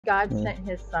God sent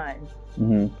his son,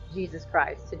 Jesus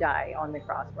Christ, to die on the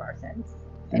cross for our sins.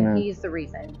 And Amen. he's the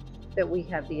reason that we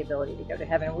have the ability to go to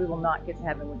heaven. We will not get to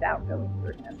heaven without going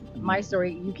through him. My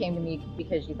story, you came to me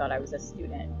because you thought I was a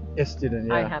student. A student,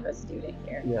 yeah. I have a student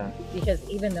here. Yeah. Because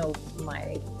even though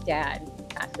my dad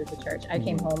pastored the church, I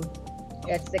came home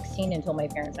at 16 and told my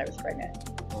parents I was pregnant.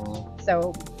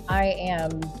 So I am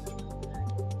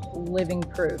living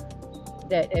proof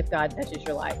that if God touches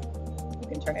your life, you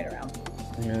can turn it around.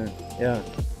 Amen. Yeah.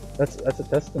 That's a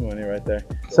testimony right there.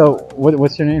 So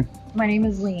what's your name? My name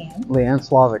is Leanne. Leanne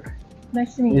Slavic.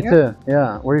 Nice to meet you. You too.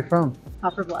 Yeah. Where are you from?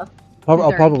 Poplar Bluff.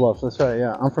 Poplar Bluff. That's right.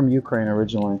 Yeah. I'm from Ukraine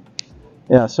originally.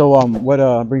 Yeah. So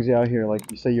what brings you out here? Like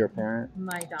you say, you're a parent.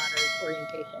 My daughter's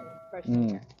orientation freshman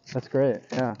year. That's great.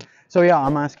 Yeah. So yeah,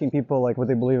 I'm asking people like what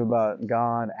they believe about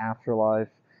God, afterlife,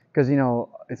 because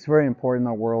it's very important in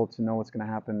our world to know what's going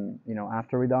to happen,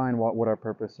 after we die and what our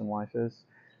purpose in life is.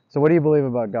 So what do you believe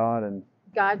about God and?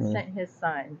 God sent his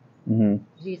son,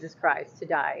 Jesus Christ, to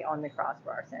die on the cross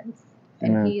for our sins.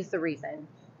 And Amen. he's the reason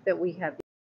that we have to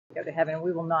go to heaven. And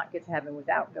we will not get to heaven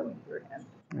without going through him.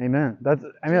 Amen.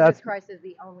 Jesus Christ is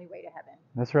the only way to heaven.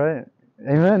 That's right.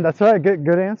 Amen. That's right. Good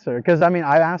answer. Because I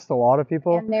asked a lot of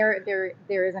people. And there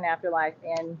is an afterlife,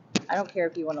 and I don't care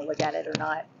if you want to look at it or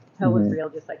not. Hell is real,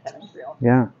 just like heaven's real.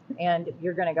 Yeah. And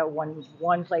you're going to go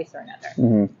one place or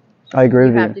another. I agree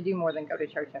with you. You have to do more than go to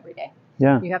church every day.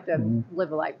 Yeah. You have to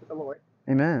live a life with the Lord.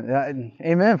 Amen.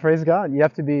 Amen. Praise God. You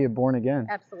have to be born again.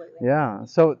 Absolutely. Yeah.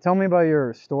 So tell me about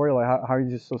your story. Like, how are you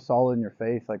just so solid in your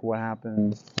faith? Like, what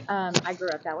happened? I grew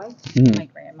up that way.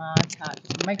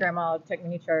 My grandma took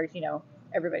me to church.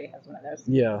 Everybody has one of those.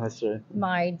 Yeah, that's right.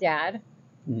 My dad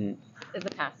is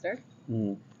a pastor.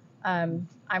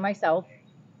 I myself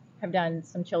have done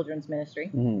some children's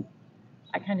ministry.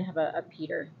 I kind of have a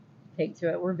Peter take to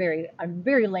it. I'm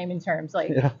very lame in terms.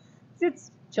 Like,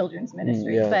 it's children's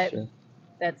ministry, but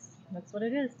that's what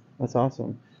it is. That's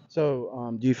awesome.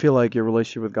 So, do you feel like your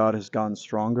relationship with God has gotten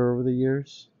stronger over the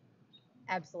years?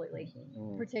 Absolutely,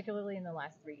 particularly in the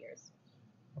last 3 years.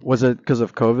 Was it because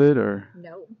of COVID or?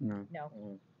 No,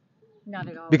 not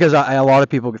at all. Because a lot of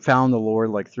people found the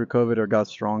Lord like through COVID or got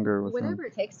stronger with whatever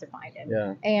him. it takes to find him.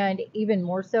 Yeah. And even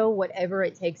more so, whatever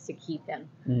it takes to keep him.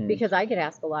 Because I get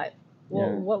asked a lot,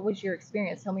 well, what was your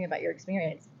experience? Tell me about your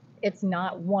experience. It's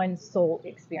not one sole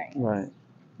experience. Right.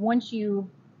 Once you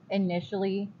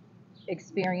initially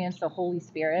experience the Holy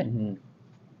Spirit,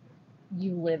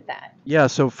 you live that. Yeah,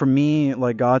 so for me,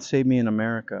 like God saved me in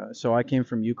America. So I came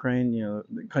from Ukraine,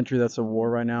 the country that's at war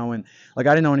right now, and like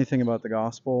I didn't know anything about the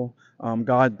gospel.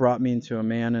 God brought me into a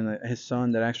man and his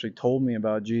son that actually told me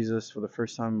about Jesus for the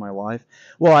first time in my life.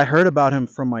 Well, I heard about him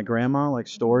from my grandma, like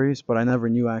stories, but I never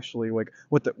knew actually like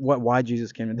why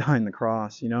Jesus came to die on the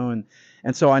cross,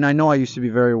 and so I know I used to be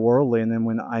very worldly, and then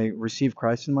when I received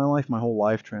Christ in my life, my whole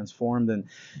life transformed, and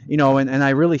and I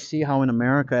really see how in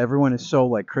America everyone is so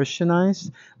like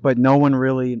Christianized, but no one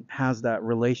really has that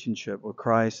relationship with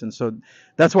Christ, and so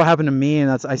that's what happened to me,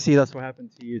 and I see that's what happened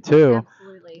to you too.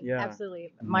 Absolutely. Yeah.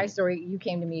 Absolutely. My story, you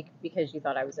came to me because you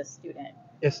thought I was a student.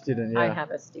 A student, yeah. I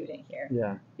have a student here.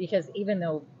 Yeah. Because even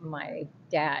though my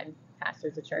dad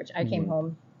pastors the church, I came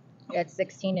home at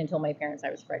 16 and told my parents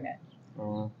I was pregnant.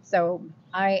 So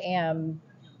I am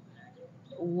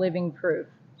living proof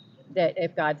that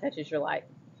if God touches your life,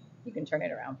 you can turn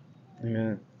it around.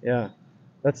 Amen. Yeah.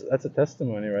 That's a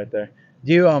testimony right there.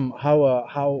 Do you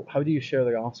how do you share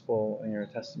the gospel in your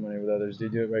testimony with others? Do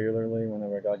you do it regularly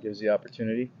whenever God gives you the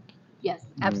opportunity? Yes,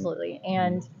 absolutely.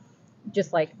 And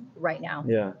just like right now.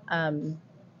 Yeah.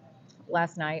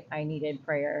 Last night I needed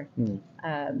prayer.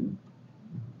 And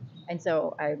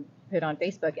so I put on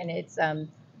Facebook, and it's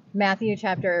Matthew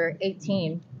chapter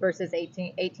 18, verses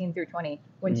 18 through 20.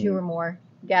 When two or more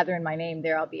gather in my name,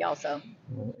 there I'll be also.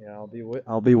 Yeah,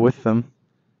 I'll be with them.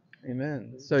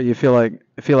 Amen. So you feel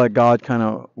like God kind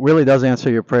of really does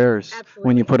answer your prayers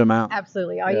when you put them out.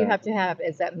 Absolutely. All you have to have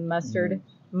is that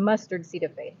mustard seed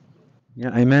of faith.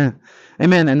 Yeah, amen.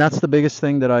 Amen. And that's the biggest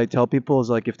thing that I tell people is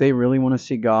like if they really want to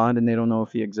see God and they don't know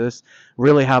if he exists,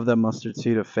 really have that mustard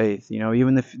seed of faith.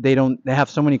 Even if they have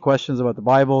so many questions about the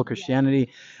Bible, Christianity,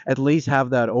 at least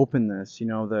have that openness,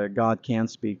 that God can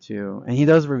speak to. And he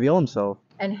does reveal himself.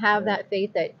 And have that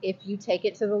faith that if you take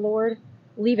it to the Lord,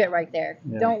 leave it right there.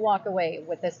 Yeah. Don't walk away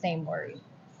with the same worry.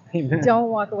 Amen. Don't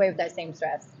walk away with that same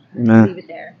stress. Amen. Leave it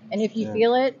there. And if you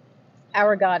feel it,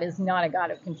 our God is not a God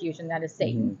of confusion. That is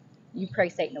Satan. You pray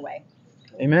Satan away.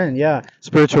 Amen. Yeah.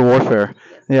 Spiritual warfare.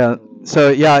 Yes. Yeah. So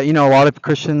yeah, a lot of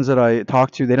Christians that I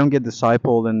talk to, they don't get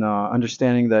discipled and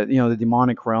understanding that the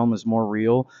demonic realm is more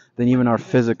real than even our 100%.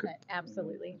 physical.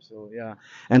 Absolutely. Absolutely. Yeah.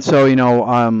 And so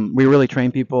we really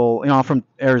train people. I'm from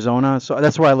Arizona, so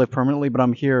that's where I live permanently. But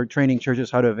I'm here training churches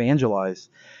how to evangelize.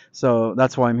 So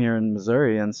that's why I'm here in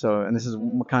Missouri. And this is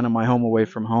kind of my home away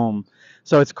from home.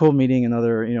 So it's cool meeting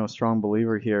another strong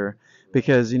believer here.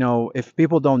 Because if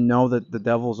people don't know that the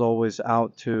devil's always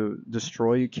out to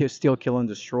destroy you, steal, kill, and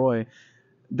destroy,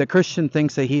 the Christian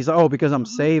thinks that he's because I'm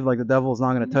saved, like the devil's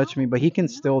not going to touch me, but he can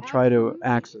still try to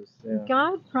access. Yeah.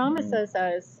 God promises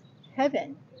us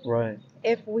heaven Right.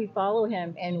 if we follow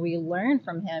Him and we learn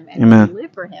from Him and Amen. we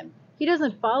live for Him. He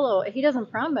doesn't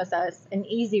promise us an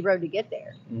easy road to get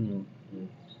there. Mm-hmm.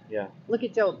 Yeah. Look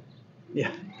at Job.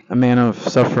 Yeah. A man of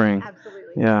suffering. Absolutely.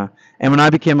 Yeah. And when I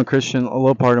became a Christian, a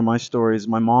little part of my story is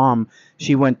my mom,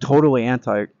 she went totally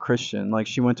anti-Christian. Like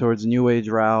she went towards the New Age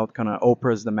route, kind of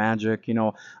Oprah's The Magic, a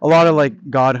lot of like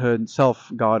godhood,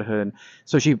 self-godhood.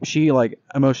 So she like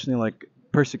emotionally like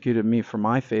persecuted me for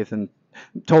my faith and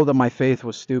told that my faith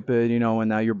was stupid, and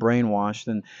now you're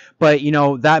brainwashed. But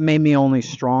that made me only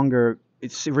stronger.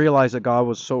 It's realized that God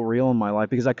was so real in my life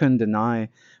because I couldn't deny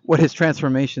what his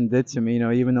transformation did to me,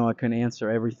 even though I couldn't answer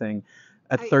everything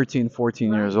at 13,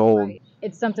 14 years old. Right.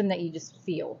 It's something that you just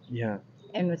feel. Yeah.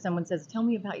 And when someone says, "Tell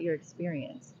me about your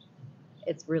experience,"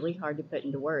 it's really hard to put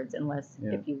into words unless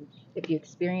if you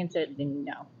experience it, then you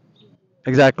know.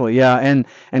 Exactly. Yeah.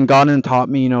 And God taught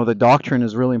me, the doctrine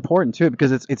is really important too,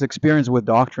 because it's experience with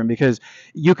doctrine, because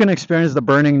you can experience the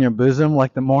burning in your bosom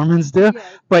like the Mormons do,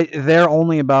 Yes. but they're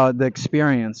only about the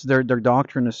experience. Their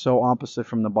doctrine is so opposite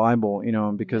from the Bible,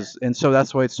 because, and so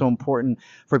that's why it's so important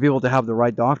for people to have the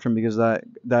right doctrine, because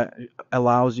that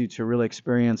allows you to really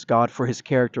experience God for his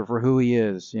character, for who he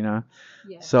is,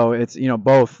 Yes. So it's,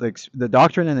 both the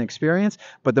doctrine and the experience,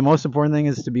 but the most important thing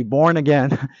is to be born again.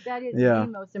 That is Yeah. the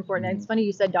most important. It's funny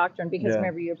you said doctrine, because Yeah.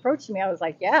 whenever you approached me, I was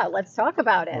like, yeah, let's talk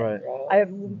about it. Right. I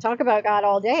talk about God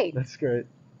all day. That's great.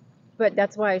 But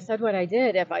that's why I said what I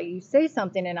did. If you say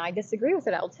something and I disagree with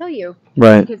it, I'll tell you.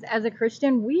 Right. Because as a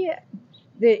Christian,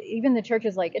 even the church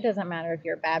is like, it doesn't matter if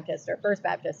you're Baptist or First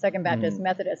Baptist, Second Baptist,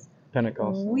 Methodist.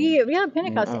 Pentecostal.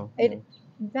 Pentecostal.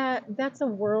 Oh, That's a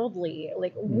worldly,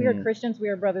 like we are Christians, we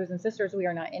are brothers and sisters, we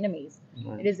are not enemies.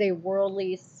 Right. It is a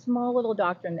worldly, small little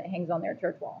doctrine that hangs on their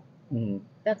church wall.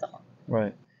 That's all.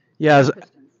 Right. Yeah.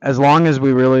 As long as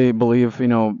we really believe,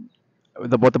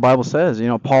 what the Bible says.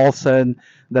 Paul said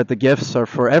that the gifts are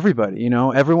for everybody.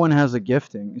 Everyone has a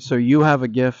gifting. So you have a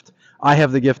gift. I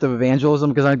have the gift of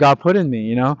evangelism because God put in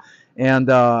me. And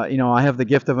I have the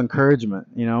gift of encouragement.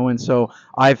 And so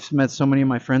I've met so many of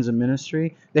my friends in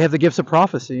ministry. They have the gifts of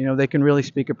prophecy. They can really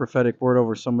speak a prophetic word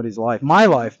over somebody's life. My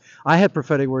life, I had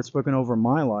prophetic words spoken over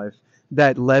my life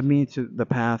that led me to the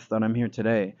path that I'm here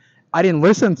today. I didn't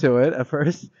listen to it at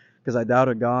first, because I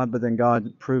doubted God, but then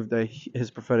God proved that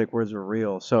his prophetic words were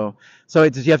real. So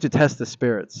you have to test the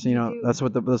spirits. That's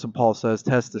what Paul says.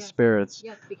 Test the spirits.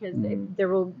 Yes, because there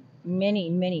will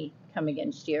many come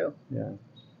against you. Yeah.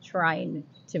 Trying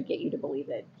to get you to believe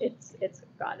it. It's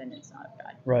God and it's not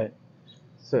God. Right.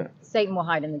 So Satan will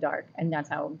hide in the dark, and that's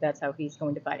how he's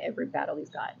going to fight every battle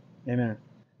he's got. Amen.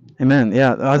 Amen.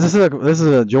 Yeah, this is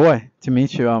a joy to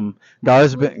meet you. God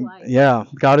has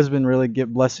been really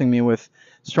blessing me with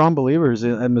strong believers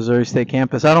at Missouri State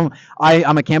campus. I'm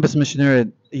a campus missionary at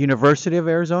University of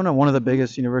Arizona, one of the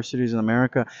biggest universities in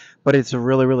America, but it's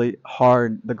really, really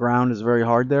hard. The ground is very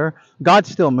hard there. God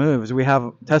still moves. We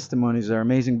have testimonies that are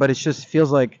amazing, but it just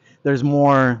feels like there's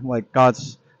more like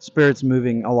God's Spirit's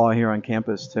moving a lot here on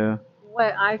campus too.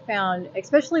 What I found,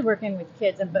 especially working with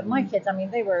kids, but my kids,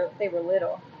 they were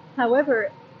little.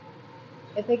 However,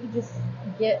 if they could just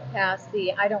get past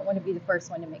I don't want to be the first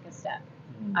one to make a step.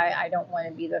 I don't want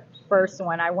to be the first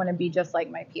one. I want to be just like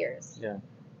my peers. Yeah.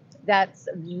 That's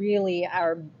really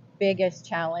our biggest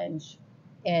challenge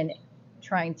in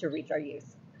trying to reach our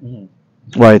youth.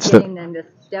 Right. Getting them to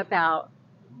step out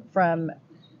from,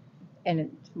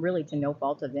 and really to no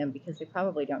fault of them, because they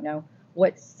probably don't know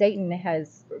what Satan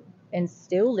has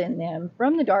instilled in them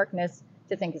from the darkness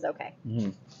to think is okay.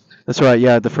 That's right.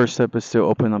 Yeah, the first step is to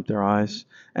open up their eyes,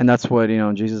 and that's what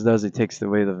Jesus does. He takes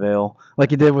away the veil, like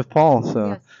he did with Paul. So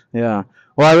Yes. Yeah.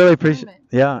 Well, I really appreciate. Discernment.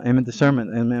 Yeah, amen.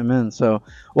 Discernment. Amen. So,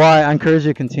 I encourage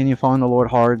you to continue following the Lord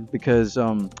hard, because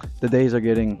the days are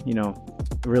getting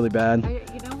really bad.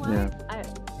 You know what? Yeah.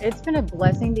 It's been a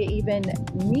blessing to even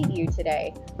meet you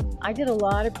today. I did a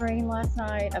lot of praying last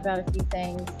night about a few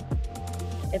things.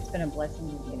 It's been a blessing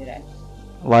to meet you today.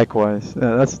 Likewise.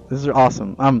 This is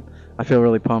awesome. I feel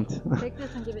really pumped. Take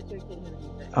this and give it to a kid who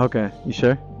needs it. Okay, you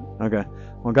sure? Okay.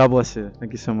 Well, God bless you.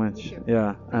 Thank you so much. You too.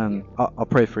 Yeah, Thank and you. I'll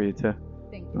pray for you too.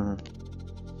 Thank you.